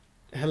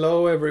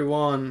Hello,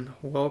 everyone.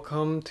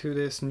 Welcome to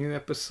this new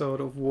episode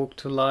of Walk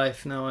to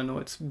Life. Now, I know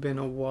it's been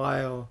a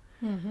while,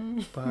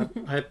 but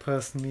I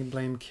personally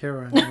blame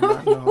Kira on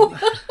that note.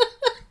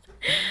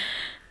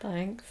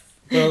 Thanks.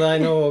 Well, I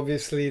know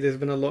obviously there's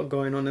been a lot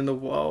going on in the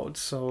world,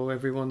 so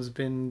everyone's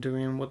been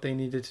doing what they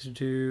needed to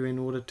do in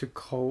order to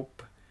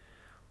cope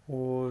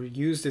or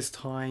use this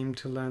time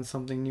to learn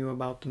something new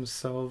about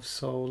themselves.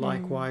 So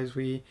likewise,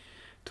 we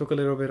took a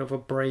little bit of a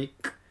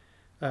break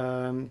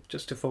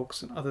just to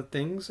focus on other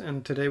things.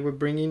 And today we're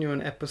bringing you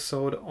an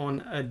episode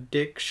on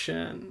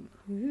addiction.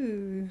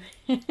 Ooh.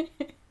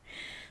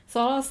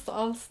 So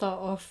I'll start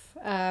off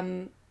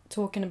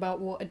talking about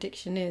what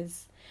addiction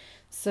is.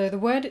 So the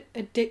word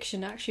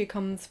addiction actually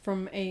comes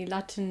from a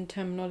Latin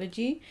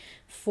terminology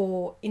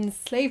for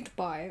enslaved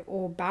by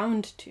or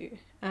bound to.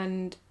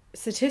 And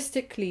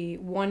statistically,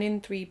 1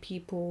 in 3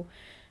 people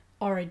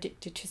are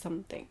addicted to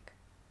something.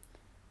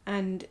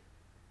 And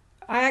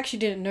I actually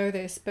didn't know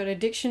this, but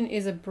addiction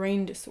is a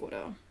brain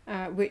disorder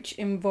which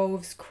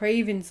involves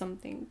craving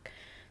something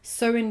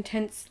so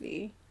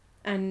intensely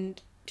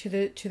and to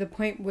the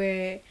point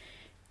where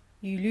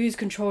you lose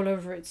control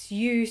over its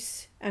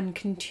use and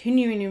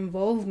continuing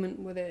involvement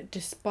with it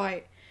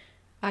despite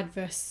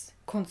adverse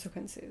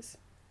consequences.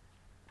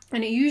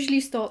 And it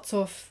usually starts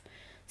off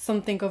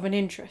something of an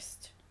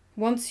interest.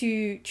 Once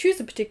you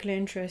choose a particular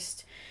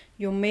interest,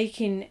 you're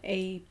making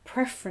a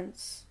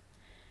preference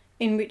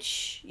in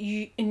which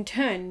in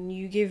turn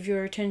you give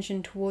your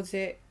attention towards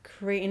it,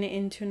 creating it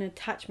into an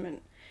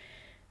attachment.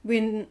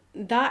 When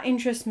that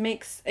interest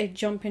makes a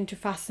jump into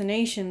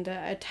fascination,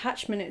 the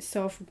attachment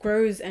itself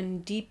grows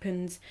and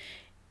deepens,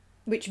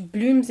 which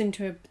blooms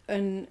into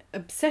an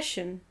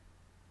obsession,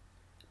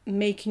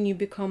 making you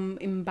become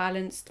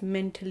imbalanced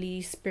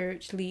mentally,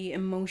 spiritually,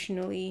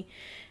 emotionally,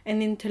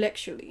 and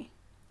intellectually.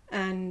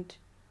 And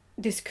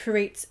this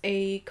creates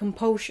a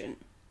compulsion,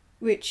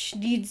 which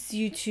leads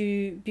you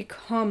to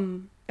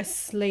become a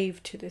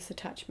slave to this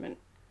attachment.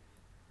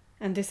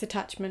 And this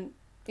attachment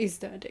is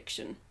the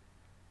addiction.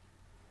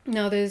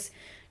 Now, there's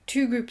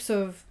 2 groups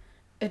of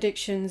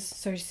addictions,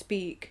 so to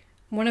speak.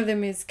 One of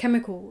them is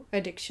chemical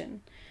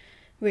addiction,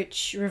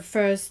 which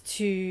refers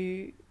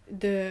to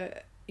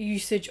the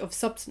usage of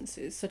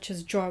substances such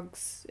as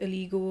drugs,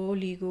 illegal or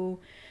legal,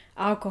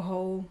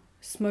 alcohol,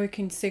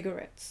 smoking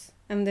cigarettes.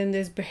 And then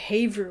there's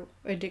behavioral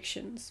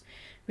addictions,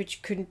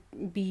 which could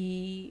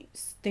be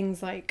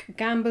things like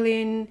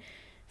gambling,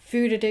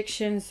 food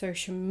addiction,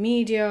 social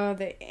media,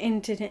 the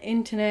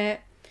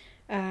internet,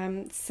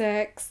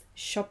 sex,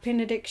 shopping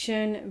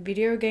addiction,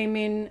 video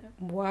gaming,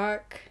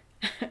 work,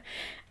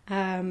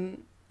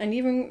 and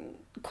even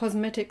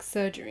cosmetic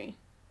surgery.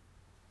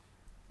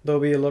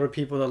 There'll be a lot of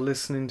people that are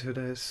listening to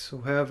this,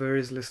 or whoever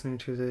is listening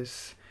to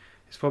this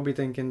is probably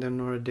thinking they're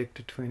not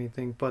addicted to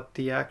anything, but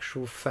the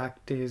actual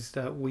fact is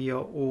that we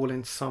are all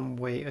in some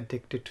way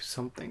addicted to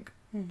something.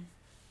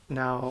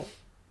 Now,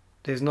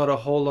 there's not a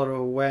whole lot of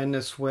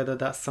awareness whether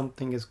that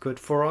something is good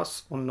for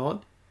us or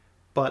not,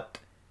 but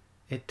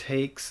it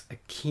takes a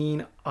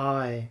keen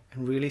eye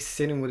and really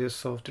sitting with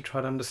yourself to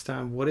try to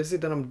understand what is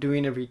it that I'm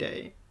doing every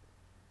day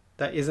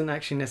that isn't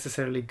actually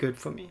necessarily good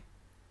for me.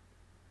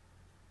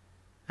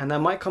 And that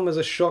might come as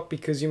a shock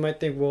because you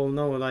might think, well,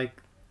 no, like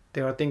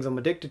there are things I'm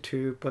addicted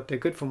to, but they're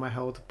good for my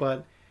health.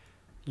 But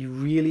you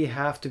really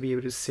have to be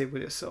able to sit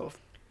with yourself.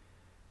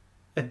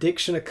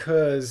 Addiction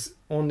occurs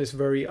on this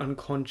very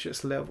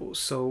unconscious level.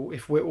 So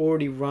if we're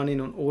already running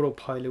on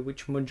autopilot,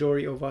 which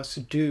majority of us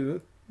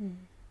do,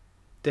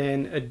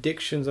 then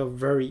addictions are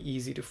very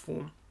easy to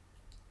form.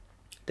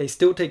 They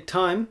still take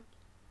time,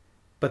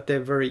 but they're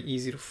very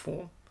easy to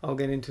form. I'll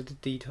get into the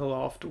detail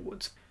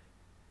afterwards.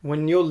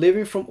 When you're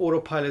living from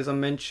autopilot, as I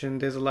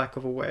mentioned, there's a lack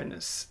of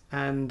awareness.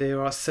 And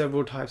there are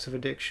several types of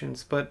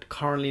addictions. But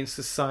currently in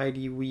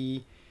society,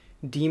 we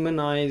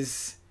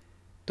demonize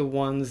the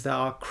ones that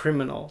are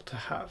criminal to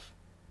have.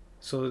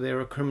 So they're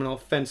a criminal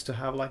offense to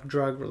have, like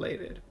drug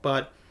related.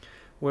 But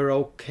we're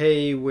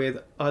okay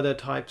with other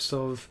types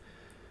of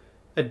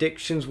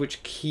addictions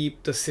which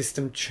keep the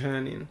system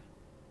churning,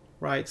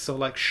 right? So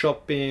like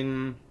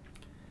shopping,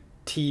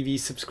 TV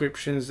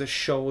subscriptions, the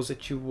shows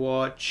that you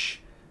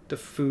watch, the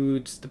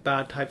foods, the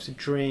bad types of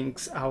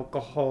drinks,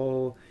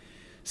 alcohol,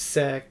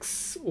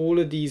 sex, all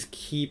of these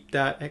keep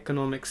that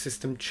economic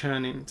system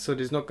churning. So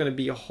there's not going to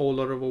be a whole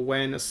lot of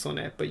awareness on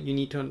it, but you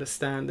need to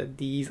understand that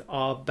these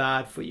are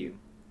bad for you.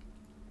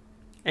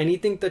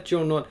 Anything that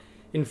you're not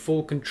in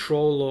full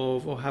control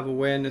of or have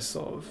awareness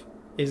of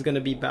is going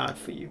to be bad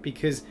for you,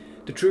 because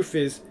the truth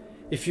is,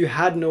 if you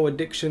had no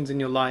addictions in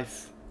your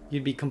life,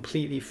 you'd be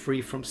completely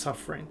free from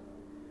suffering.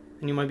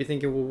 And you might be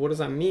thinking, well, what does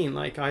that mean?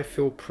 Like, I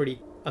feel pretty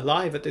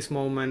alive at this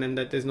moment and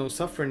that there's no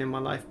suffering in my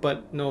life.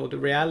 But no, the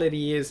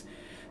reality is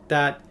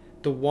that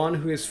the one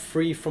who is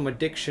free from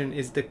addiction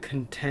is the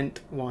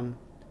content one.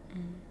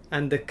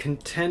 And the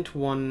content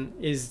one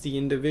is the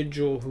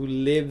individual who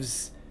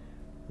lives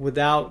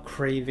without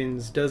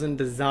cravings, doesn't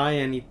desire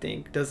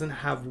anything, doesn't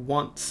have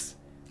wants,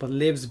 but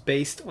lives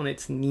based on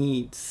its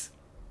needs.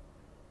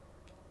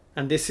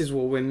 And this is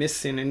what we're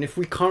missing. And if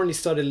we currently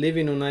started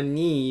living on our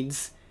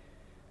needs,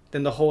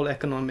 then the whole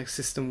economic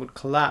system would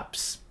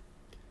collapse,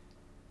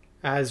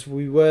 as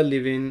we were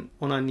living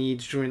on our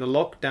needs during the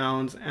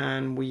lockdowns,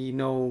 and we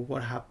know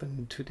what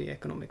happened to the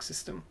economic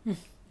system.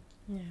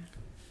 Yeah.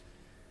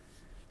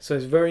 So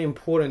it's very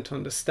important to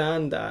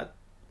understand that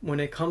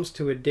when it comes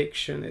to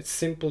addiction, it's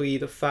simply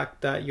the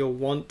fact that your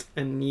want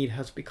and need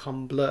has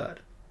become blurred.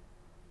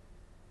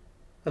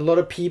 A lot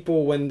of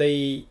people, when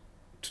they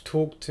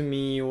talk to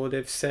me, or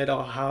they've said,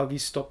 oh, how have you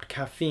stopped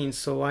caffeine?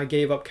 So I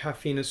gave up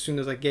caffeine as soon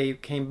as I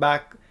came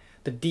back.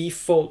 The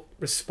default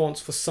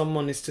response for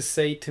someone is to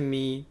say to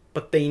me,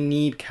 but they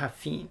need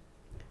caffeine.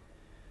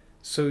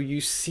 So you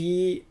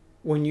see,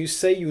 when you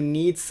say you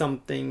need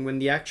something, when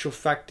the actual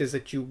fact is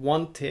that you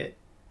want it,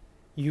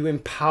 you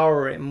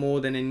empower it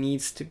more than it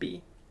needs to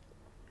be.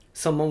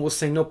 Someone will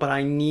say, no, but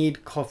I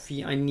need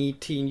coffee, I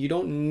need tea, and you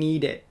don't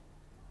need it.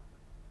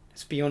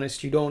 Let's be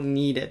honest, you don't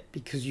need it,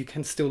 because you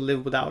can still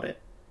live without it.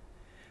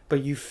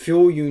 But you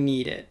feel you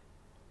need it.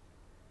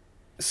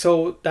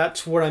 So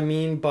that's what I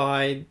mean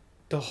by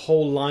the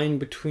whole line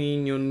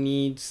between your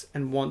needs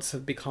and wants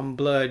have become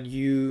blurred.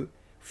 You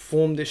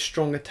form this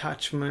strong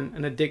attachment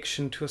and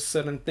addiction to a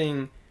certain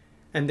thing,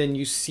 and then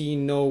you see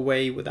no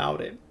way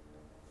without it.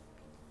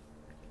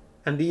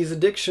 And these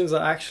addictions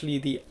are actually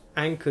the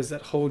anchors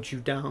that hold you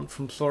down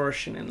from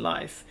flourishing in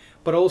life,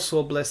 but also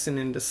a blessing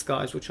in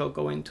disguise, which I'll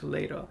go into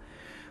later.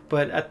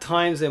 But at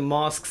times it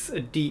masks a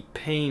deep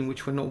pain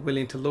which we're not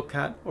willing to look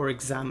at or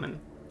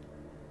examine.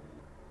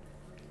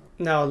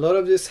 Now, a lot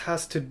of this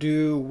has to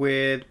do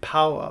with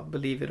power,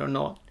 believe it or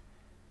not.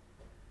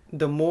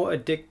 The more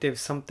addictive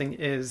something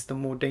is, the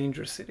more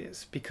dangerous it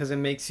is, because it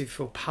makes you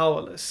feel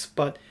powerless.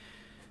 But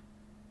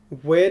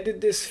where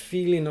did this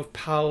feeling of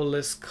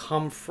powerless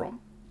come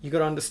from? You got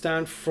to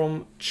understand,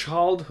 from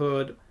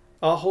childhood,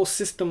 our whole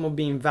system of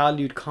being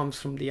valued comes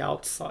from the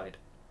outside.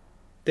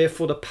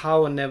 Therefore, the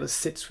power never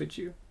sits with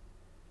you.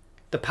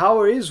 The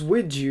power is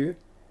with you,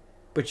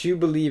 but you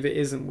believe it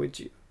isn't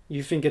with you.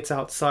 You think it's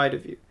outside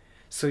of you.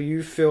 So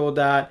you feel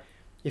that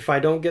if I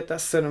don't get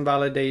that certain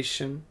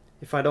validation,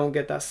 if I don't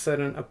get that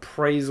certain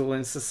appraisal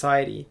in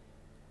society,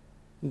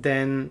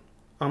 then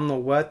I'm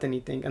not worth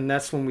anything. And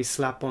that's when we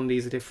slap on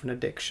these different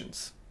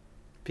addictions,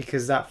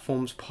 because that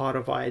forms part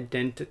of our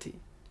identity.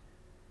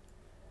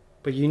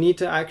 But you need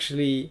to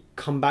actually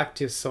come back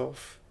to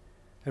yourself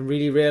and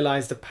really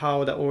realize the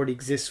power that already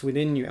exists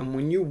within you. And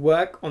when you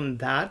work on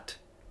that,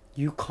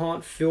 you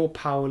can't feel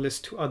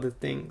powerless to other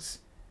things.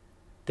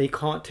 They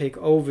can't take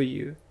over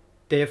you.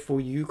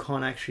 Therefore, you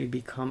can't actually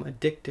become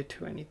addicted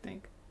to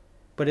anything.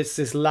 But it's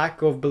this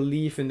lack of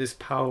belief in this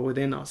power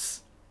within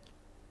us.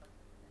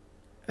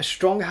 A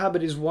strong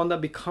habit is one that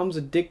becomes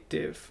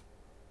addictive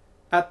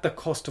at the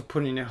cost of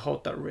putting your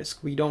health at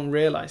risk. We don't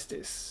realize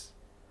this.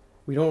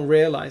 We don't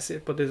realize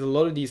it, but there's a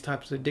lot of these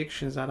types of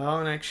addictions that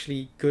aren't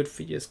actually good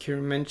for you. As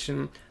Kieran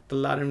mentioned, the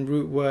Latin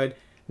root word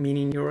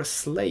meaning you're a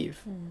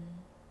slave.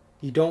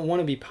 You don't want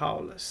to be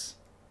powerless.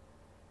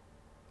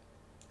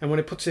 And when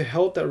it puts your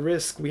health at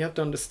risk, we have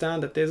to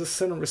understand that there's a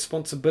certain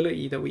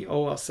responsibility that we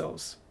owe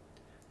ourselves.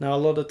 Now, a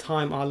lot of the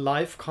time, our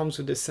life comes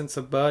with this sense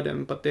of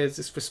burden, but there's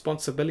this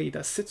responsibility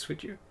that sits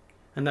with you.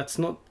 And that's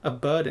not a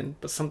burden,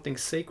 but something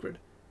sacred.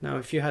 Now,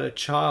 if you had a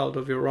child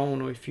of your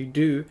own, or if you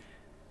do,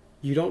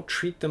 you don't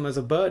treat them as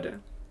a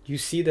burden. You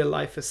see their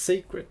life as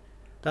sacred.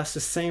 That's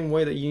the same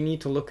way that you need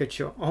to look at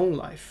your own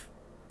life.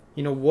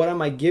 You know, what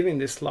am I giving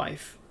this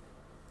life?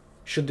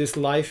 Should this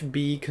life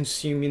be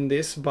consuming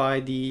this by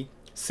the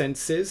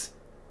senses,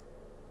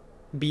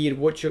 be it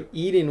what you're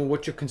eating or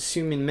what you're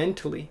consuming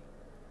mentally?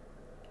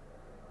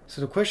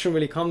 So the question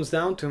really comes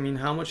down to,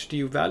 how much do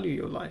you value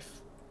your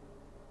life?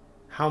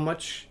 How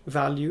much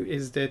value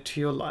is there to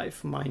your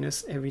life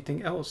minus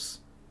everything else?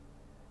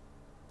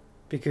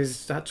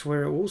 Because that's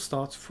where it all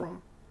starts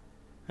from.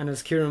 And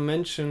as Kieran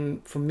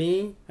mentioned, for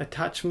me,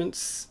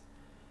 attachments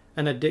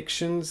and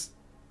addictions,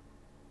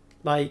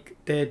 like,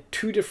 they're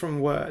two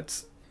different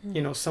words.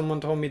 You know,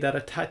 someone told me that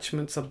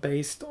attachments are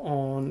based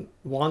on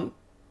want,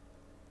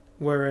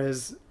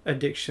 whereas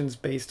addiction's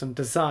based on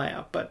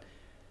desire. But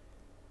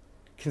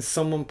can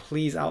someone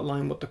please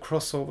outline what the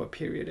crossover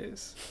period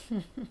is?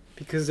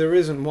 Because there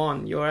isn't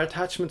one. Your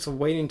attachments are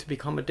waiting to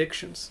become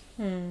addictions.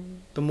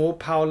 The more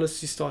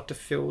powerless you start to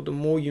feel, the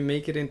more you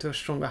make it into a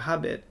stronger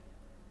habit,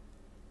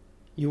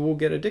 you will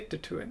get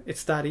addicted to it.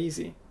 It's that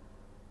easy.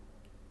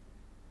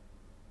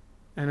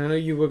 And I know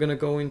you were going to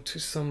go into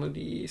some of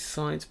the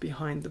science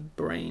behind the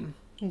brain.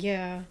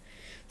 Yeah.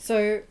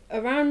 So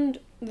around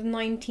the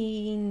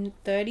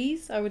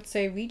 1930s, I would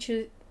say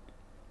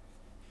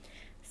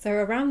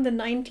around the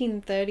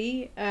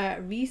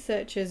 1930s,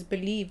 researchers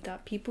believed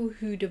that people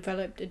who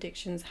developed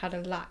addictions had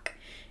a lack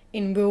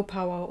in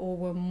willpower or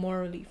were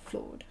morally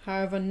flawed.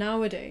 However,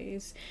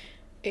 nowadays,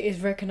 it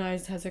is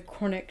recognized as a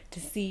chronic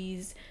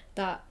disease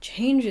that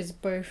changes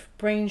both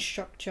brain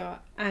structure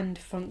and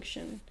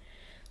function.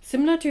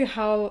 Similar to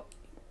how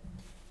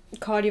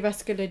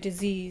cardiovascular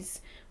disease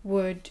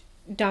would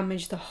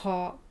damage the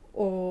heart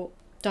or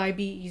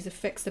diabetes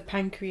affects the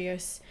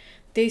pancreas,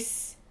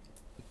 this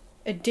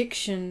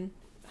addiction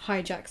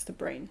hijacks the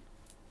brain.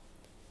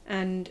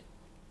 And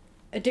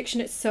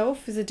addiction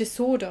itself is a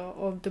disorder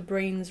of the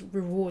brain's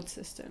reward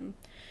system.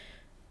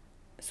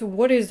 So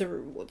what is the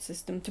reward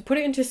system? To put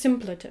it into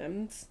simpler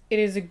terms, it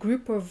is a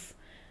group of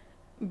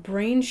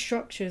brain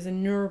structures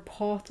and neural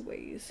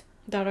pathways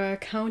that are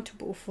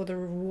accountable for the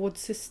reward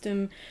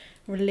system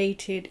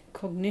related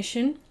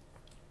cognition,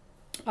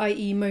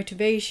 i.e.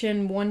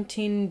 motivation,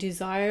 wanting,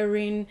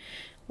 desiring,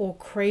 or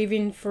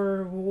craving for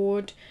a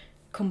reward,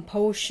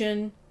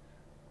 compulsion.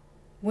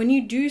 When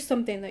you do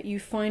something that you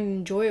find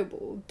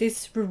enjoyable,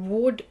 this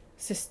reward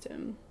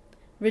system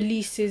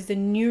releases the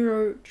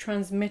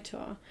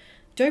neurotransmitter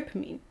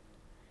dopamine,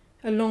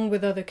 along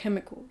with other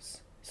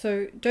chemicals.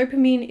 So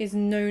dopamine is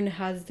known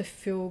as the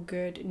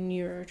feel-good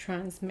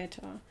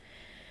neurotransmitter.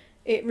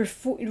 It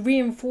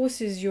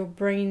reinforces your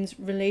brain's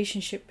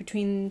relationship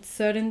between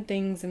certain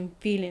things and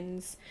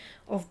feelings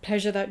of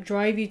pleasure that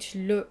drive you to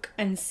look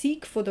and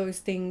seek for those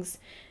things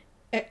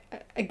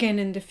again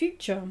in the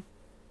future.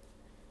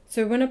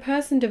 So when a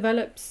person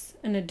develops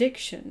an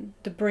addiction,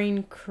 the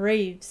brain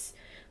craves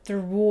the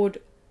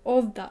reward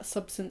of that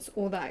substance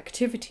or that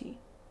activity.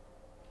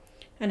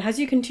 And as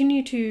you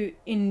continue to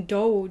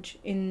indulge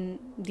in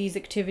these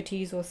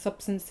activities or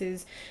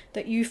substances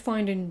that you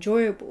find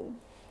enjoyable,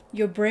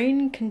 your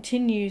brain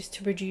continues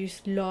to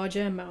produce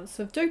larger amounts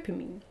of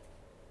dopamine.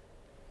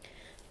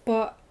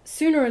 But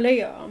sooner or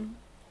later,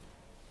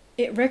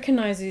 it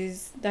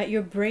recognizes that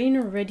your brain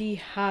already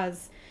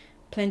has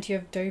plenty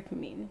of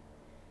dopamine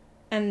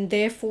and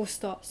therefore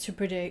starts to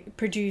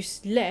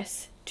produce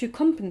less to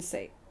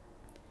compensate.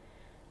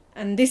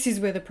 And this is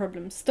where the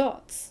problem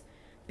starts,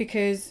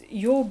 because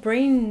your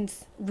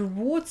brain's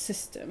reward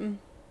system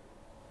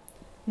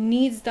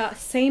needs that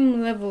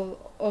same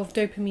level of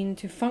dopamine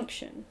to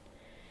function.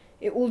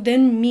 It will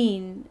then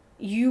mean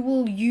you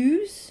will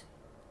use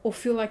or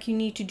feel like you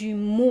need to do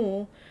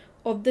more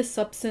of the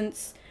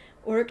substance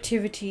or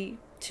activity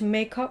to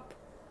make up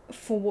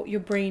for what your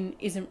brain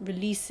isn't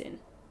releasing.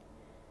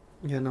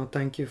 Yeah, no,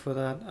 thank you for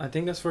that. I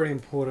think that's very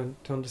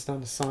important to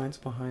understand the science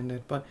behind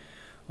it, but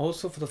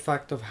also for the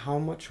fact of how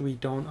much we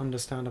don't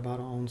understand about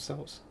our own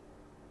selves.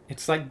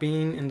 It's like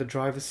being in the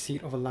driver's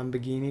seat of a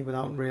Lamborghini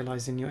without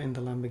realizing you're in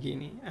the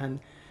Lamborghini.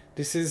 And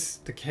this is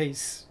the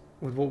case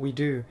with what we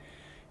do.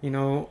 You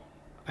know,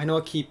 I know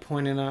I keep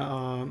pointing at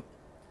our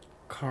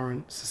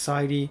current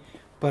society,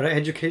 but our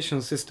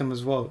educational system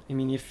as well. I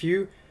mean, if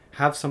you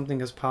have something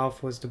as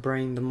powerful as the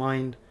brain, the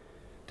mind,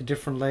 the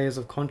different layers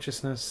of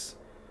consciousness,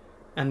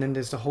 and then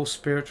there's the whole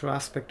spiritual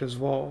aspect as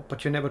well,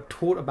 but you're never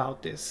taught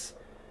about this.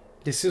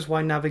 This is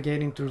why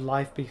navigating through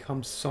life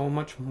becomes so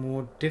much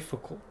more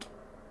difficult.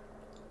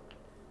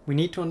 We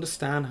need to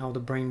understand how the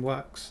brain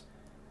works.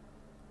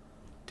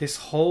 This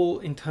whole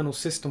internal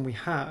system we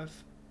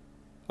have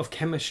of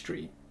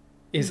chemistry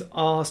is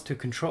ours to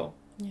control.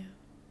 Yeah.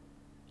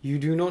 You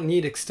do not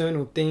need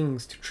external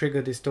things to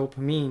trigger this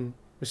dopamine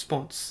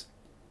response.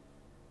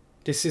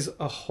 This is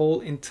a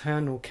whole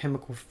internal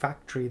chemical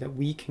factory that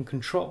we can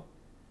control.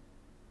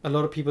 A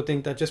lot of people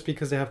think that just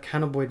because they have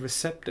cannabinoid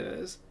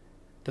receptors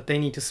that they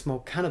need to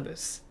smoke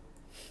cannabis.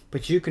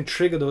 But you can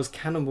trigger those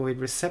cannabinoid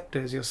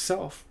receptors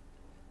yourself.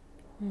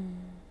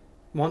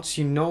 Once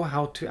you know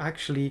how to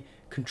actually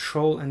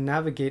control and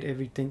navigate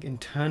everything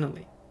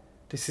internally.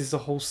 This is the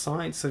whole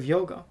science of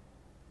yoga.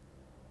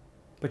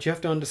 But you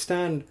have to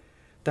understand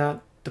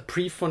that the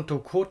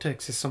prefrontal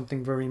cortex is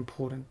something very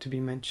important to be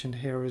mentioned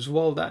here as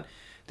well, that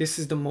this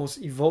is the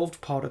most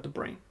evolved part of the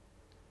brain.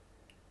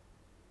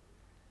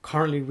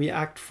 Currently, we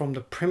act from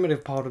the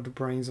primitive part of the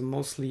brains and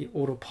mostly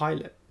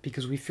autopilot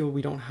because we feel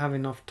we don't have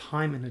enough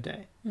time in a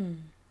day.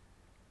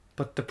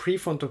 But the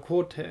prefrontal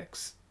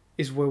cortex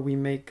is where we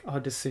make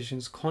our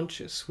decisions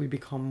conscious. We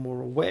become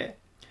more aware.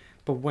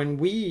 But when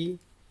we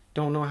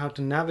don't know how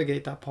to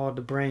navigate that part of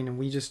the brain and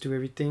we just do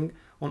everything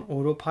on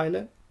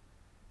autopilot,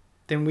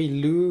 then we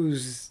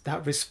lose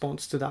that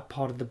response to that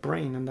part of the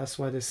brain. And that's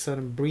why there's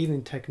certain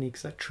breathing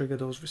techniques that trigger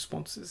those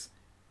responses.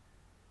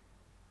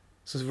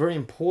 So it's very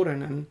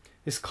important, and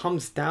this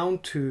comes down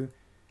to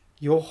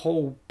your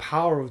whole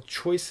power of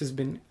choice has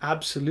been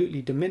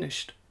absolutely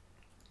diminished.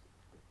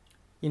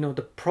 You know,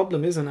 the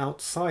problem isn't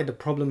outside, the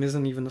problem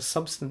isn't even the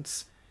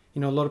substance.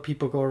 You know, a lot of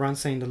people go around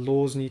saying the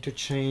laws need to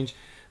change,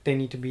 there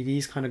need to be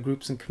these kind of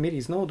groups and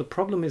committees. No, the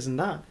problem isn't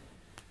that.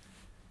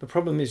 The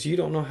problem is you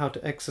don't know how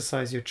to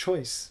exercise your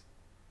choice.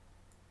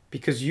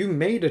 Because you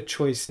made a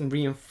choice and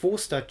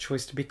reinforced that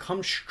choice to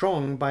become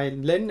strong by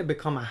letting it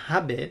become a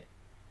habit.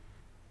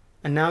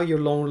 And now you're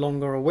no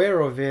longer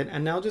aware of it.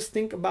 And now just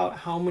think about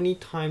how many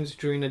times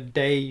during a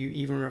day you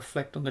even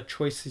reflect on the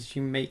choices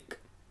you make.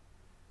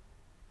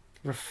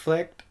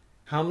 Reflect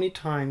how many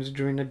times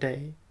during a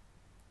day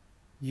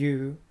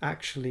you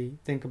actually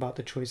think about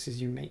the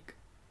choices you make.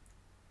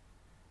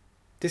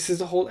 This is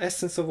the whole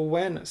essence of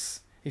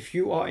awareness. If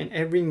you are in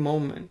every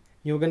moment,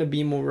 you're going to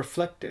be more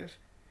reflective.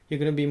 You're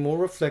going to be more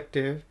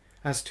reflective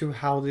as to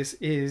how this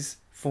is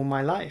for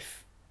my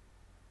life.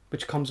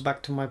 Which comes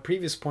back to my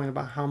previous point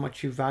about how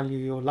much you value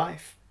your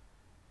life.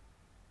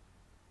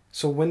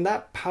 So when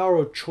that power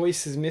of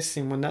choice is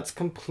missing, when that's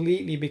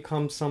completely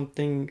become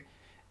something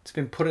that's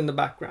been put in the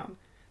background,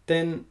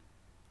 then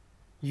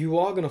you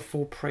are going to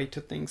fall prey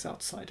to things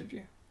outside of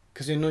you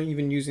because you're not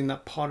even using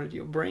that part of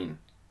your brain.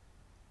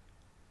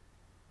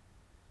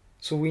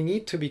 So we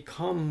need to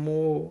become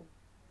more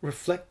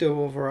reflective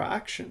of our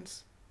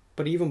actions.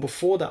 But even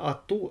before that,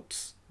 our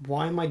thoughts.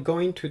 Why am I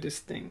going to this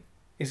thing?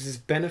 Is this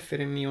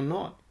benefiting me or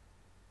not?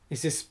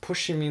 Is this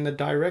pushing me in the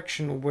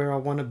direction of where I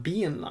want to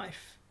be in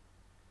life?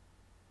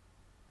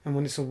 And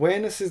when this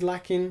awareness is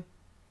lacking,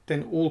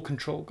 then all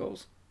control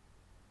goes.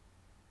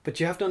 But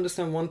you have to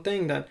understand one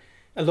thing, that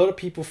a lot of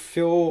people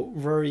feel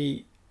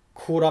very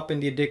caught up in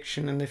the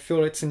addiction and they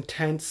feel it's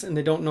intense and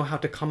they don't know how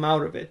to come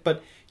out of it.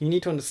 But you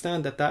need to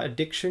understand that that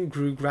addiction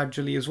grew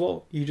gradually as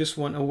well. You just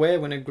weren't aware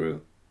when it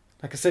grew.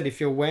 Like I said, if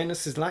your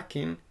awareness is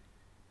lacking,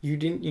 you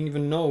didn't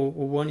even know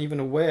or weren't even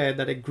aware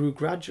that it grew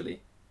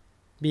gradually.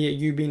 Be it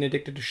you being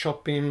addicted to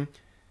shopping,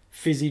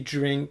 fizzy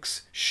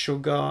drinks,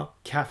 sugar,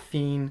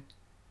 caffeine,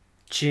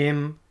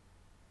 gym.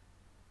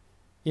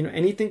 You know,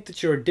 anything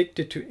that you're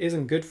addicted to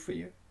isn't good for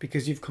you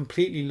because you've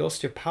completely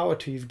lost your power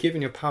to, you've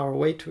given your power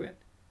away to it.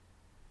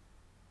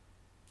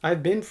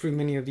 I've been through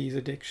many of these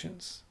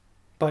addictions,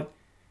 but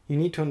you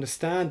need to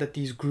understand that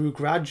these grew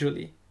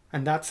gradually,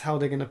 and that's how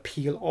they're going to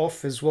peel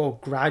off as well,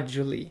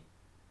 gradually.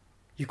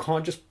 You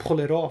can't just pull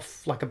it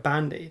off like a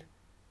band-aid.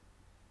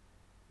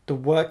 The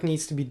work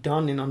needs to be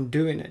done in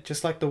undoing it,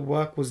 just like the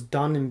work was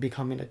done in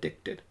becoming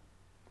addicted.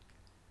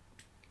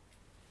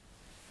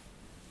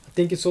 I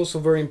think it's also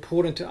very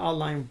important to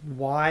outline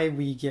why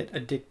we get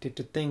addicted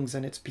to things,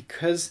 and it's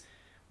because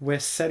we're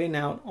setting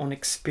out on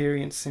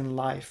experiencing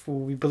life, or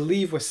we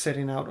believe we're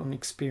setting out on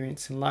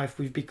experiencing life.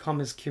 We've become,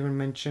 as Kieran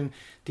mentioned,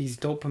 these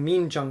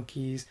dopamine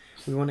junkies.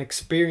 We want to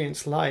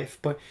experience life,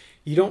 but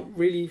you don't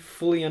really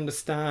fully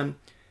understand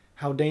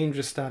how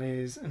dangerous that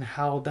is and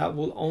how that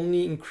will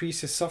only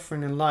increase your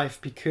suffering in life.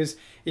 Because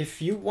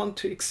if you want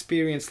to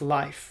experience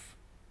life,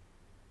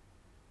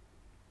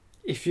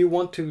 if you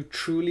want to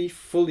truly,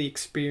 fully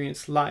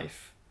experience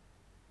life,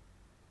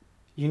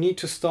 you need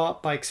to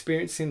start by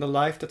experiencing the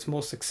life that's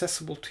most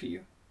accessible to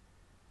you.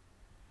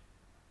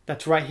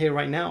 That's right here,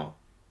 right now.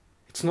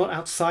 It's not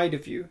outside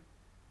of you.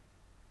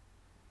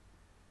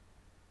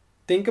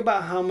 Think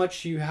about how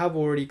much you have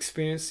already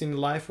experienced in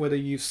life, whether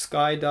you've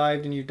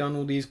skydived and you've done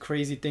all these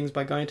crazy things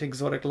by going to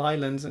exotic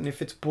islands, and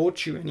if it's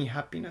brought you any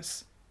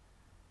happiness.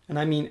 And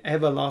I mean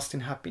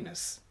everlasting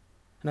happiness.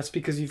 And that's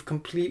because you've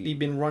completely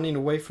been running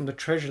away from the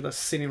treasure that's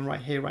sitting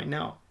right here, right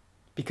now.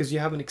 Because you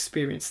haven't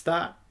experienced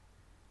that.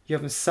 You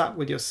haven't sat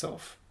with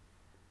yourself.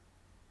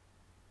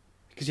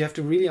 Because you have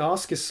to really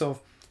ask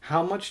yourself,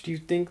 how much do you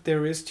think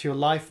there is to your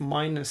life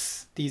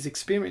minus these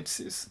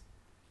experiences?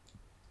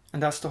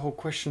 And that's the whole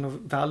question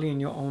of valuing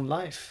your own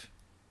life.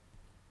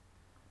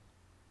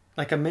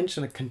 Like I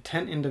mentioned, a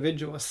content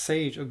individual, a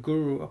sage, a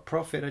guru, a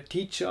prophet, a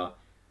teacher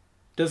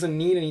doesn't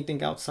need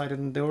anything outside of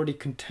them. They're already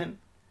content.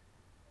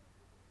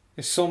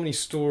 There's so many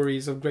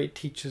stories of great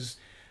teachers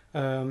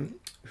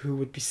who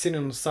would be sitting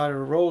on the side of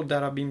the road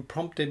that are being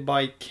prompted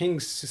by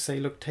kings to say,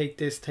 look, take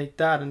this, take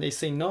that. And they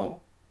say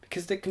no,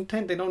 because they're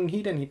content. They don't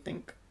need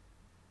anything.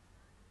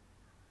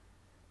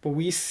 But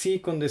we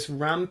seek on this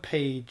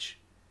rampage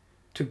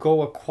to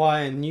go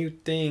acquire new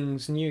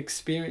things, new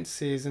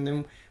experiences. And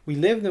then we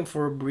live them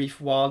for a brief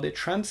while. They're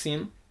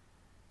transient.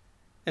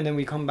 And then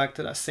we come back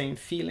to that same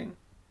feeling.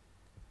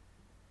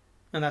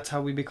 And that's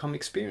how we become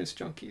experience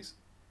junkies.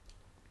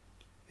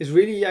 It's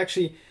really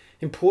actually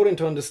important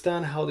to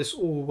understand how this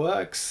all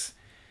works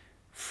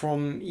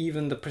from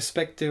even the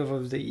perspective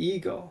of the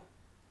ego.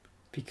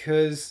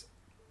 Because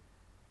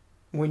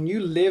when you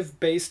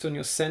live based on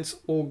your sense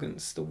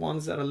organs, the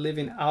ones that are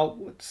living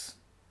outwards,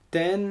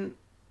 then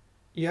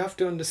you have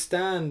to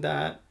understand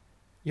that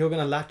you're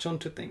going to latch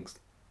onto things.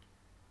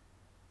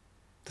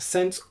 The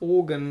sense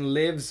organ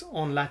lives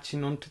on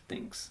latching onto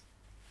things.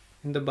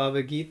 In the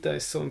Bhagavad Gita,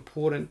 it's so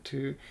important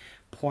to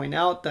point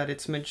out that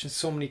it's mentioned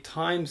so many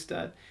times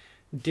that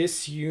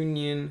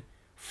disunion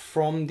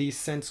from these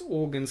sense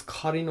organs,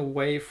 cutting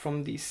away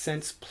from these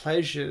sense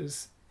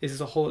pleasures, is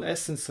the whole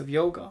essence of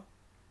yoga.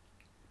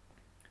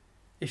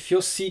 If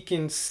you're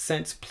seeking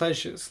sense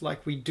pleasures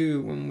like we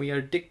do when we are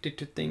addicted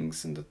to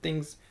things, and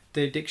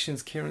the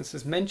addictions Kieran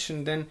has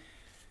mentioned, then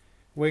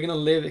we're going to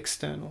live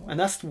external. And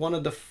that's one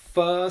of the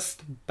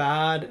first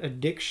bad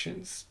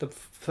addictions, the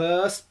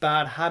first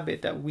bad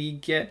habit that we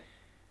get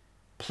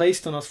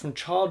placed on us from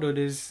childhood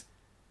is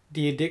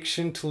the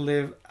addiction to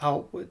live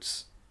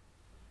outwards.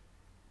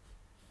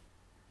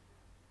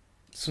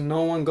 So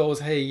no one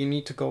goes, hey, you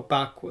need to go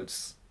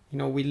backwards. You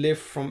know, we live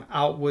from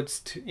outwards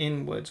to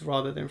inwards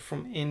rather than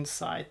from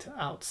inside to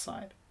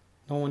outside.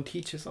 No one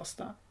teaches us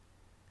that.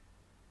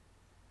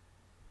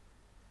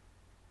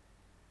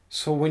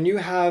 So when you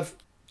have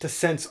the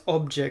sense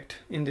object,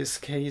 in this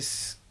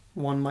case,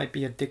 one might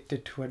be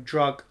addicted to a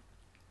drug,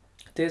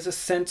 there's a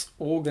sense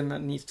organ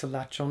that needs to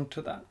latch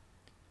onto that.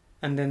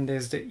 And then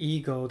there's the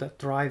ego that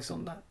thrives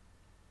on that.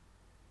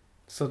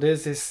 So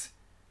there's this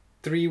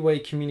three-way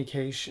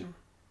communication.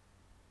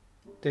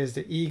 There's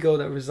the ego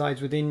that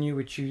resides within you,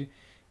 which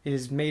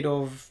is made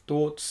of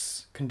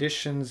thoughts,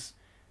 conditions,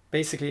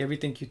 basically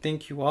everything you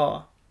think you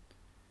are.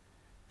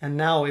 And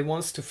now it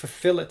wants to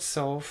fulfill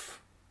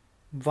itself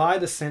via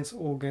the sense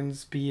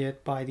organs, be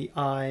it by the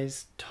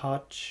eyes,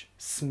 touch,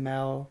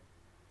 smell,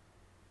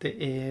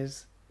 the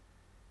ears.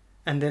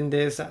 And then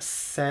there's that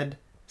said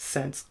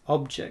sense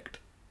object.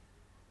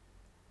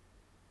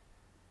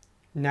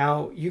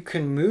 Now you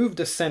can move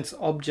the sense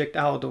object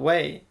out of the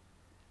way,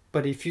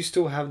 but if you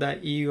still have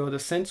that ego, the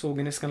sense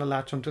organ is going to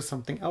latch onto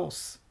something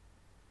else.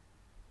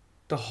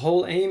 The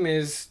whole aim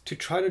is to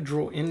try to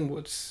draw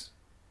inwards.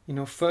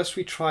 First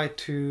we try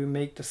to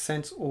make the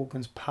sense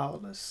organs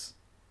powerless,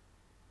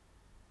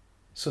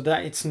 so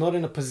that it's not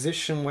in a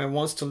position where it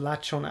wants to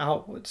latch on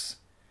outwards.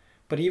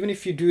 But even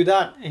if you do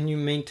that and you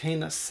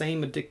maintain that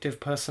same addictive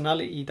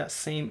personality, that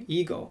same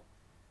ego,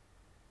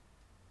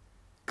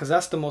 because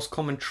that's the most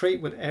common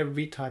trait with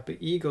every type of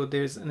ego,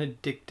 there's an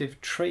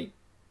addictive trait.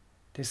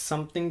 There's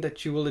something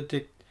that you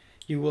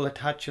will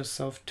attach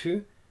yourself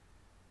to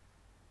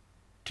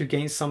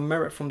gain some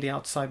merit from the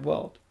outside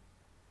world.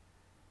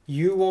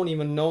 You won't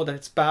even know that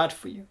it's bad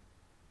for you.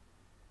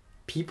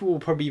 People will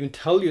probably even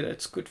tell you that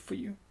it's good for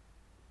you.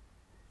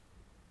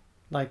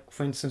 Like,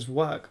 for instance,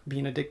 work,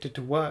 being addicted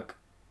to work.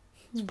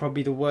 It's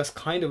probably the worst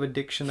kind of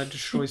addiction that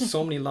destroys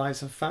so many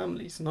lives and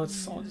families. No, it's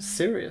so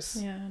serious.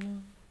 Yeah, I know.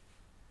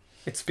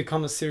 It's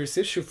become a serious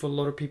issue for a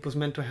lot of people's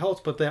mental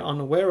health, but they're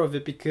unaware of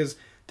it because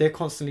they're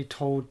constantly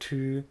told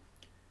to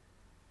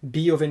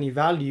be of any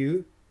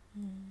value.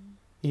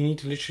 You need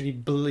to literally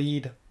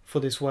bleed for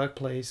this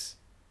workplace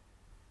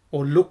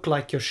or look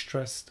like you're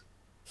stressed.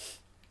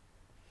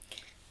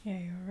 Yeah,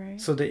 you're right.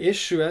 So the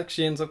issue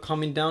actually ends up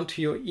coming down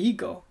to your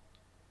ego.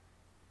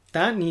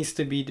 That needs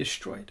to be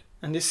destroyed.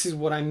 And this is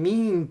what I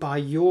mean by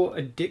your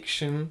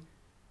addiction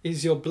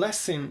is your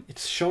blessing.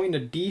 It's showing a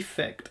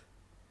defect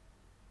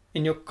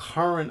in your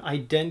current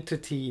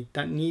identity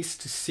that needs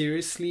to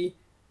seriously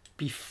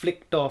be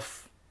flicked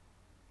off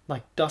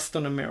like dust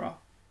on a mirror.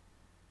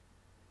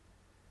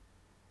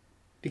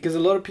 Because a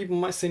lot of people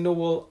might say, no,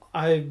 well,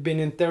 I've been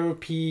in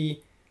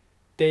therapy,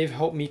 they've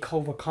helped me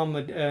overcome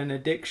an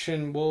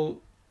addiction. Well,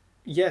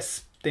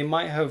 yes, they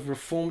might have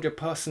reformed your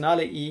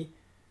personality,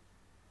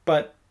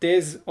 but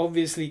there's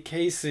obviously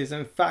cases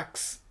and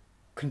facts,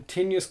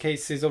 continuous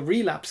cases of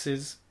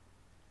relapses.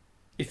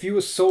 If you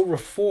were so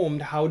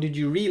reformed, how did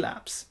you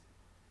relapse?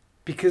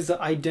 Because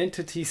the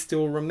identity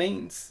still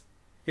remains.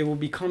 It will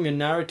become your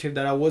narrative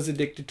that I was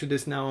addicted to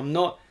this, now I'm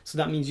not. So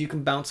that means you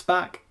can bounce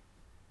back.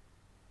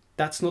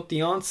 That's not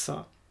the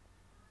answer.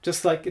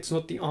 Just like it's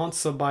not the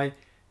answer by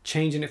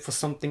changing it for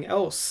something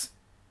else.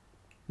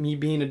 Me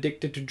being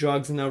addicted to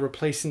drugs and now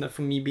replacing that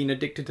for me being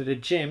addicted to the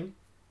gym.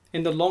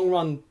 In the long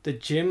run, the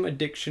gym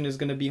addiction is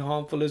going to be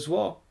harmful as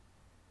well.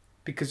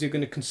 Because you're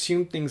going to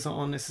consume things that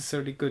aren't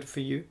necessarily good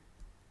for you.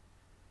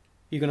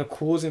 You're going to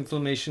cause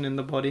inflammation in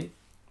the body.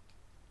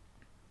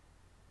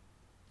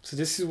 So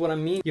this is what I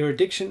mean. Your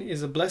addiction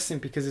is a blessing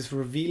because it's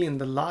revealing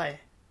the lie,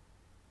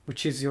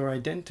 which is your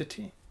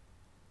identity.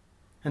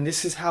 And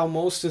this is how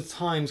most of the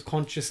times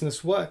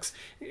consciousness works.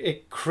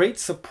 It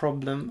creates a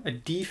problem, a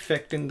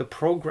defect in the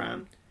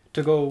program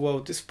to go, well,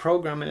 this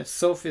program in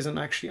itself isn't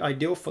actually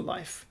ideal for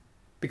life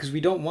because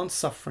we don't want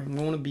suffering.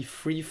 We want to be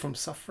free from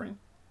suffering.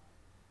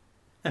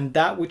 And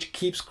that which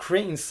keeps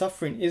creating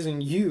suffering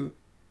isn't you.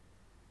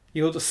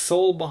 You're the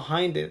soul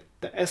behind it,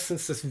 the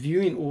essence that's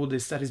viewing all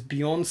this that is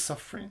beyond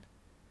suffering.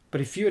 But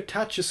if you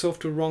attach yourself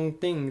to wrong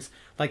things,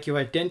 like your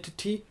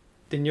identity,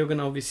 then you're going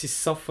to obviously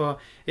suffer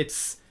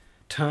its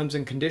terms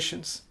and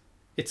conditions,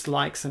 its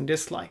likes and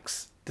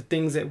dislikes, the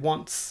things it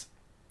wants.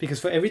 Because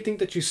for everything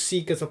that you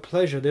seek as a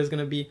pleasure, there's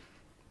going to be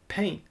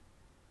pain.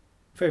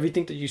 For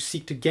everything that you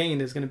seek to gain,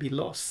 there's going to be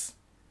loss.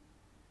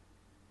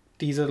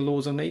 These are the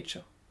laws of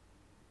nature.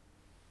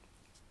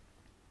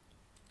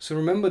 So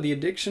remember, the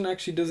addiction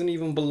actually doesn't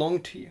even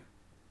belong to you.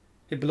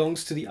 It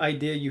belongs to the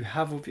idea you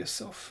have of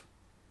yourself.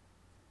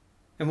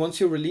 And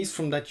once you're released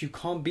from that, you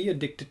can't be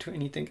addicted to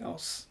anything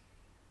else.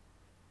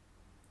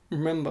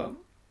 Remember,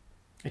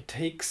 it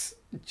takes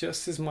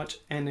just as much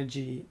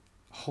energy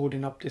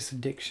holding up this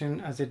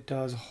addiction as it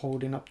does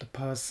holding up the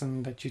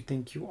person that you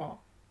think you are.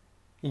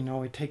 You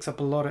know, it takes up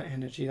a lot of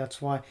energy.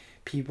 That's why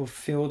people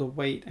feel the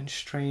weight and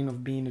strain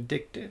of being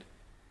addicted.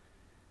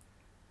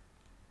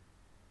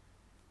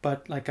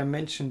 But like I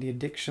mentioned, the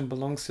addiction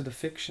belongs to the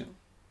fiction.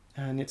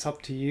 And it's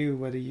up to you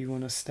whether you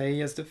want to stay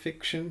as the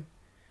fiction,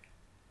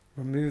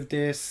 remove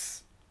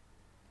this,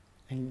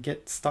 and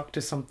get stuck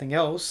to something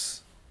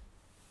else,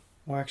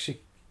 or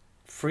actually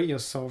free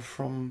yourself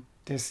from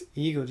this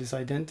ego, this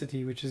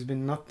identity, which has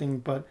been nothing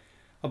but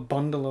a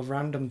bundle of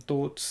random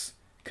thoughts,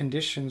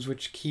 conditions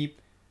which keep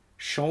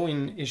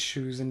showing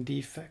issues and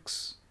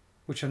defects,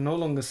 which are no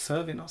longer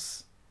serving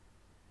us.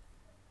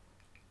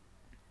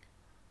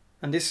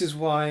 And this is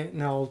why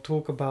now I'll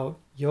talk about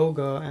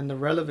yoga and the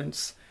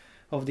relevance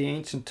of the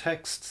ancient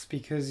texts,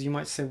 because you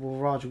might say, well,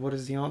 Raj, what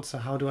is the answer?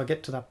 How do I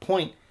get to that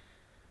point?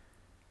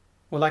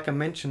 Well, like I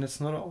mentioned, it's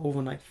not an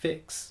overnight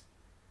fix.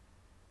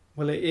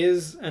 Well, it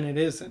is and it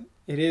isn't.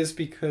 It is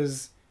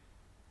because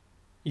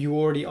you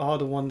already are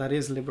the one that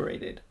is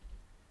liberated.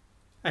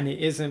 And it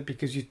isn't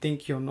because you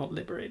think you're not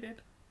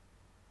liberated.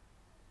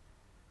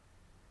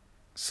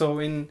 So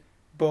in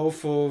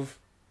both of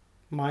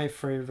my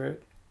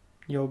favorite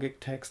yogic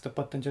texts, the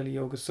Patanjali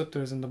Yoga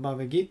Sutras and the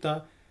Bhagavad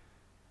Gita,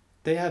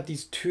 they have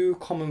these two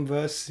common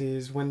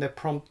verses when they're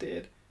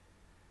prompted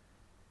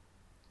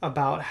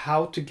about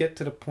how to get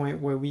to the point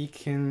where we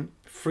can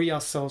free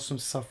ourselves from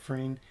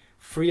suffering,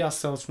 free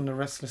ourselves from the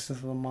restlessness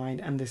of the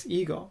mind and this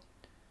ego.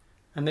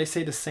 And they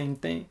say the same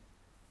thing.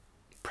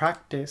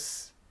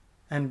 Practice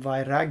and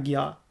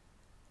vairagya.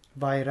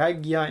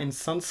 Vairagya in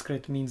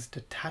Sanskrit means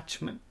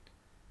detachment.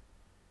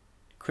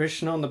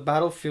 Krishna on the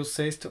battlefield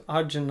says to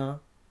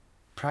Arjuna,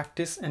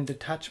 practice and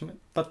detachment.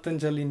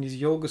 Patanjali in his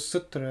Yoga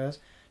Sutras,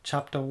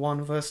 chapter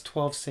 1, verse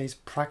 12 says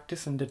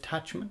practice and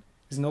detachment.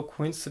 There's no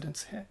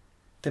coincidence here.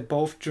 They're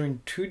both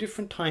during two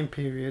different time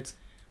periods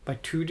by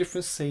two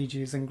different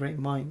sages and great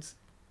minds.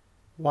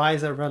 Why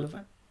is that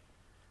relevant?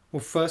 Well,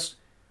 first,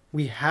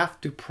 we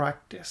have to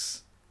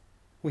practice.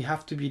 We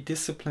have to be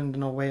disciplined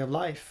in our way of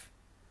life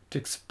to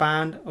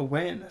expand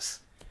awareness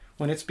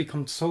when it's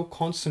become so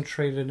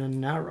concentrated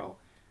and narrow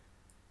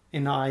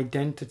in our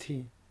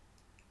identity,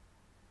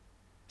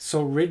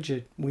 so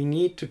rigid. We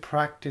need to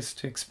practice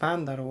to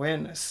expand that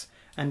awareness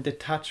and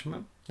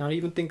detachment. Now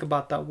even think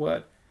about that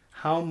word.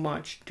 How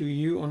much do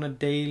you on a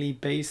daily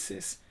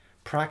basis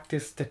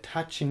practice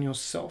detaching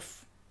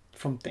yourself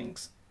from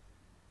things?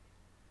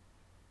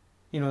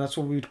 That's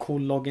what we would call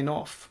logging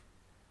off.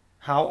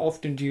 How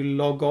often do you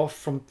log off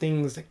from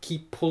things that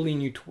keep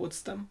pulling you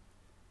towards them?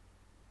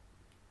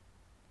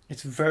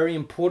 It's very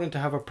important to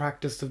have a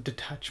practice of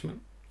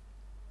detachment.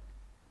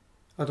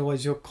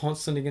 Otherwise, you're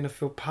constantly going to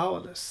feel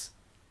powerless.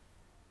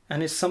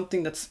 And it's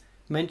something that's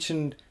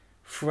mentioned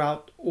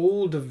throughout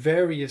all the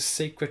various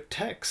sacred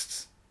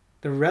texts.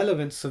 The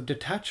relevance of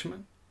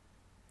detachment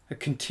are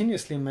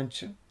continuously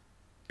mentioned.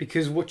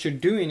 Because what you're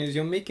doing is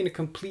you're making a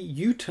complete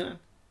U-turn.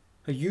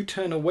 A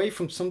U-turn away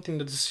from something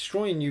that's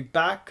destroying you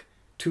back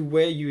to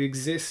where you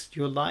exist,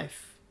 your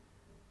life.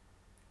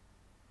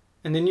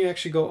 And then you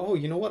actually go, oh,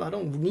 you know what? I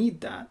don't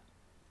need that.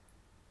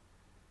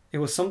 It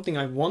was something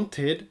I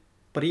wanted,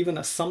 but even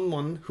as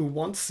someone who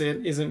wants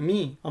it isn't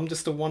me. I'm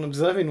just the one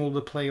observing all the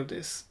play of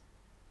this.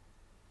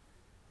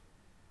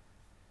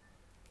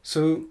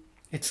 So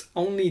it's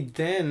only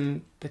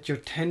then that your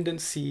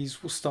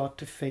tendencies will start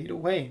to fade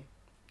away.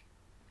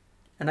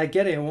 And I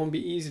get it won't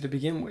be easy to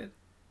begin with.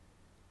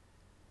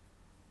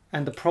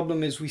 And the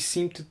problem is we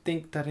seem to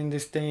think that in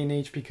this day and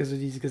age, because of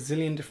these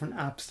gazillion different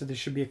apps, that there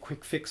should be a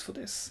quick fix for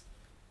this.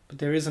 But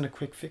there isn't a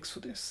quick fix for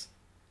this.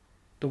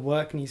 The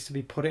work needs to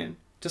be put in.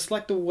 Just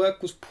like the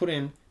work was put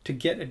in to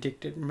get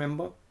addicted,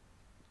 remember?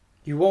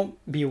 You won't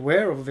be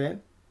aware of it,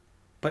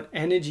 but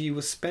energy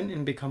was spent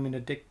in becoming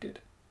addicted.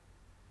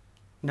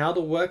 Now the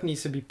work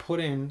needs to be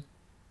put in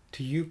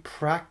to you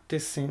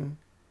practicing,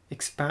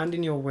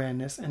 expanding your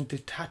awareness and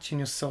detaching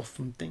yourself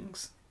from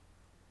things.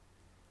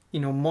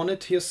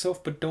 Monitor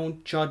yourself, but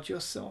don't judge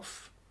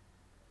yourself.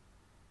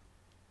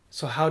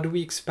 So how do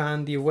we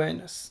expand the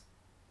awareness?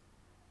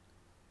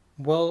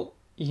 Well,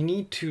 you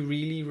need to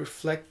really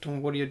reflect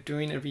on what you're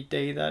doing every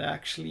day that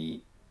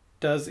actually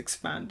does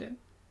expand it.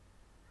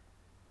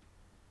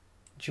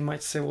 You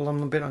might say, well,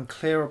 I'm a bit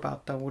unclear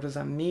about that. What does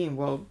that mean?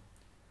 Well,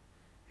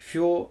 if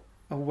your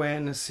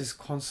awareness is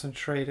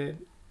concentrated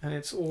and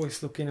it's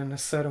always looking in a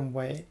certain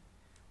way,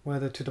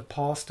 whether to the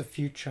past, the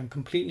future, and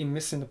completely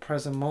missing the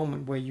present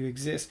moment where you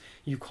exist,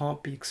 you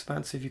can't be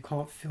expansive, you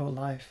can't feel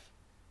life.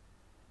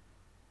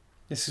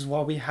 This is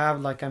why we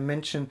have, like I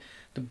mentioned,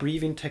 the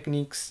breathing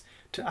techniques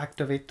to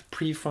activate the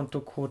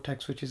prefrontal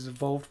cortex, which is the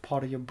evolved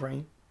part of your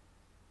brain.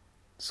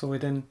 So it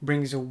then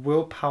brings your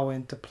willpower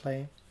into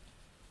play.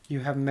 You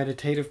have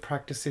meditative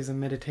practices and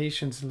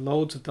meditations,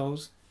 loads of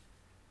those,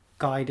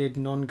 guided,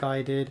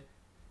 non-guided,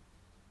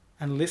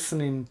 and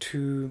listening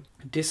to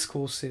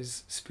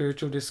discourses,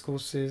 spiritual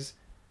discourses,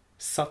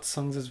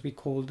 satsangs as we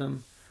call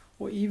them,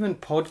 or even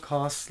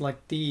podcasts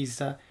like these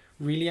that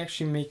really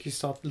actually make you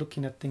start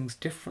looking at things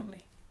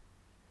differently.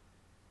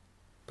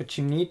 But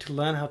you need to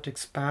learn how to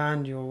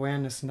expand your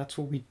awareness, and that's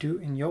what we do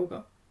in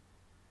yoga.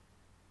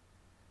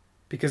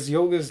 Because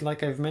yoga is,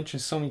 like I've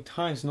mentioned so many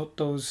times, not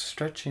those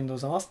stretching,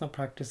 those asana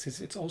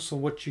practices, it's also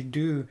what you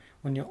do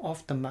when you're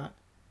off the mat.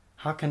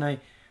 How can I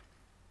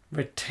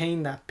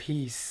retain that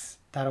peace,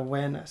 that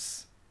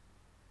awareness?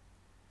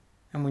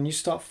 And when you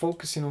start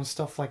focusing on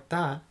stuff like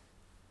that,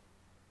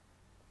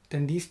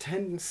 then these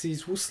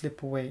tendencies will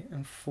slip away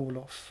and fall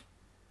off.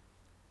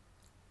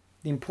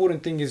 The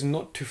important thing is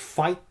not to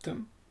fight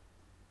them,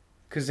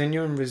 because then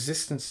you're in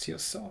resistance to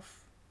yourself.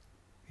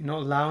 You're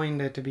not allowing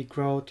there to be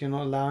growth. You're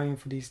not allowing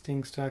for these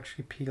things to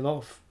actually peel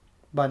off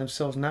by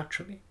themselves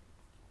naturally.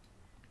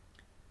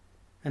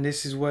 And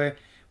this is where,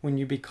 when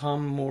you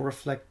become more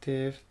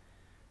reflective,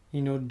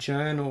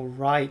 journal,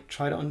 write,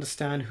 try to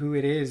understand who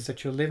it is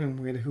that you're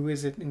living with. Who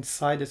is it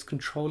inside that's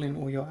controlling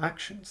all your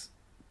actions?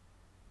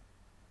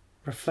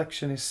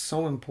 Reflection is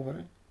so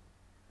important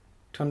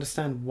to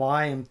understand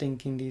why I'm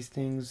thinking these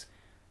things,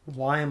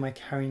 why am I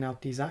carrying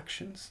out these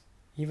actions?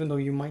 Even though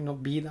you might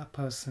not be that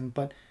person,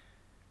 but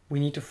we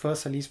need to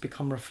first at least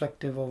become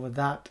reflective over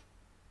that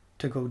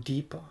to go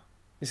deeper.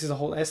 This is the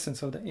whole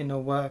essence of the inner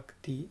work,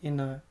 the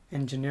inner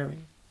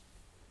engineering.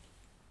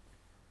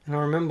 And I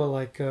remember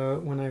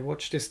when I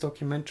watched this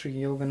documentary,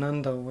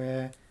 Yogananda,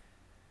 where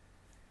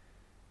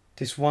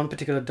this one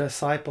particular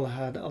disciple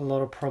had a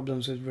lot of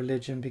problems with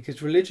religion,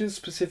 because religion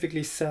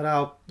specifically set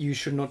out, you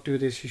should not do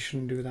this, you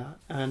shouldn't do that.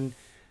 And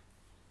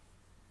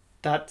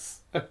that's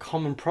a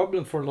common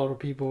problem for a lot of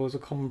people. It was a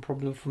common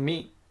problem for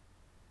me.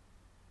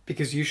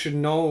 Because you should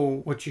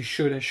know what you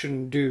should and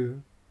shouldn't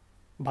do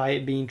by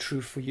it being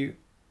true for you.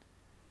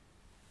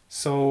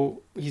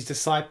 So his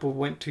disciple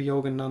went to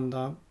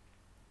Yogananda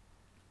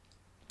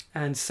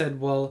and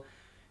said, well,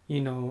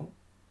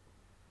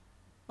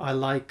 I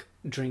like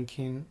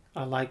drinking,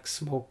 I like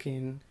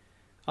smoking,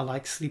 I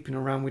like sleeping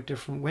around with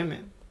different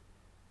women.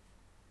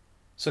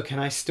 So can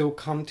I still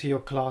come to your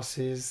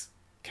classes?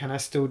 Can I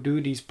still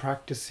do these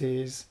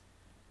practices?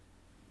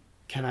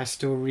 Can I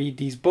still read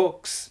these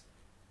books?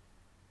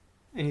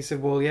 And he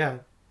said, well, yeah,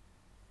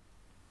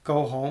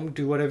 go home,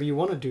 do whatever you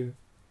want to do.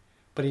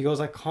 But he goes,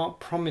 I can't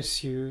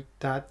promise you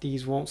that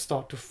these won't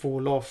start to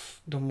fall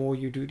off the more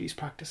you do these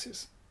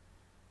practices.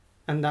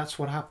 And that's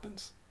what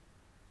happens.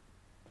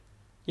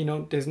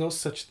 There's no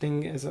such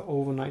thing as an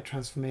overnight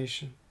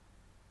transformation.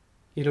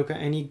 You look at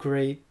any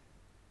great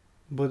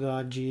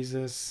Buddha,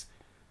 Jesus,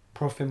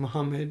 Prophet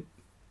Muhammad,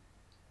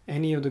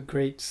 any of the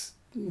greats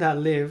that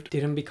lived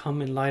didn't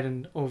become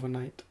enlightened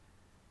overnight.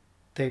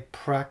 They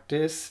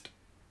practiced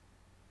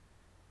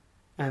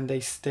and they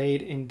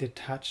stayed in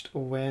detached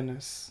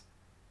awareness.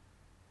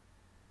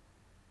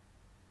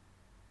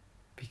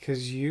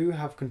 Because you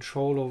have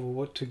control over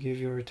what to give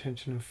your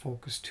attention and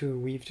focus to.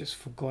 We've just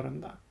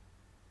forgotten that.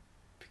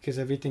 Because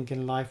everything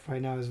in life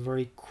right now is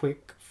very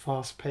quick,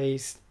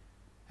 fast-paced.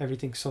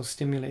 Everything's so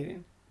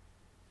stimulating.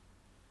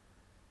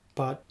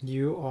 But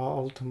you are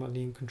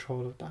ultimately in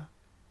control of that.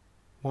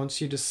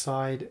 Once you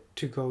decide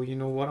to go, you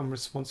know what, I'm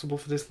responsible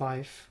for this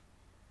life,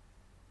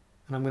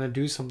 and I'm going to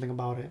do something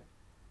about it,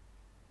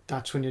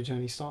 that's when your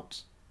journey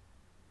starts.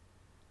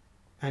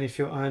 And if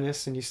you're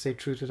earnest and you stay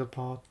true to the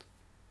path,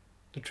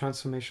 the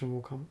transformation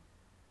will come.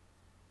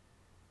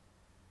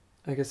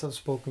 I guess I've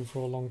spoken for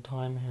a long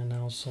time here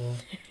now, so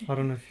I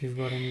don't know if you've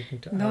got anything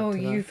to add to that. No,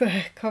 you've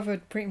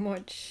covered pretty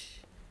much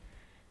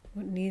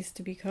what needs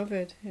to be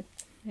covered.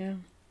 Yeah.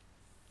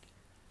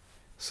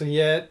 So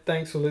yeah,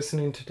 thanks for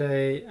listening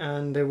today,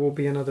 and there will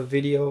be another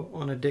video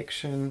on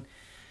addiction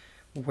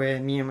where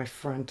me and my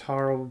friend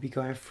Tara will be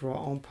going through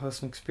our own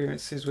personal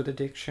experiences with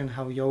addiction,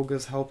 how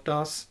yoga's helped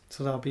us.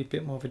 So that'll be a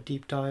bit more of a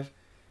deep dive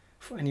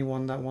for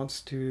anyone that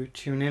wants to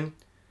tune in.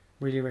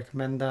 Really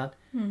recommend that.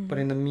 But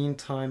in the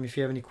meantime, if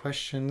you have any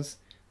questions,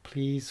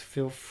 please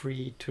feel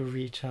free to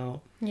reach out.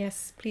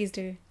 Yes, please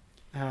do.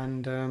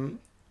 And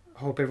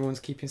hope everyone's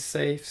keeping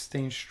safe,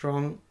 staying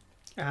strong.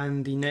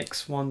 And the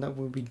next one that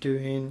we'll be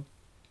doing,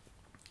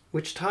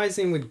 which ties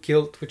in with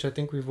guilt, which I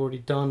think we've already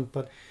done,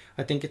 but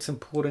I think it's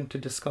important to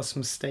discuss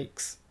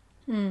mistakes.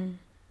 They're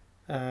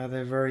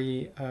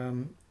very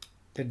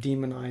they're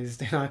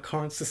demonized in our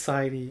current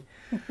society.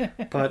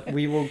 But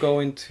we will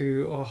go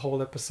into a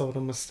whole episode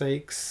on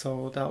mistakes,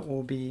 so that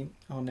will be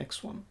our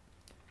next one.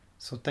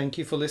 So thank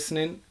you for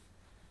listening.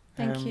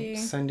 Thank you.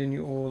 Sending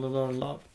you all a lot of love.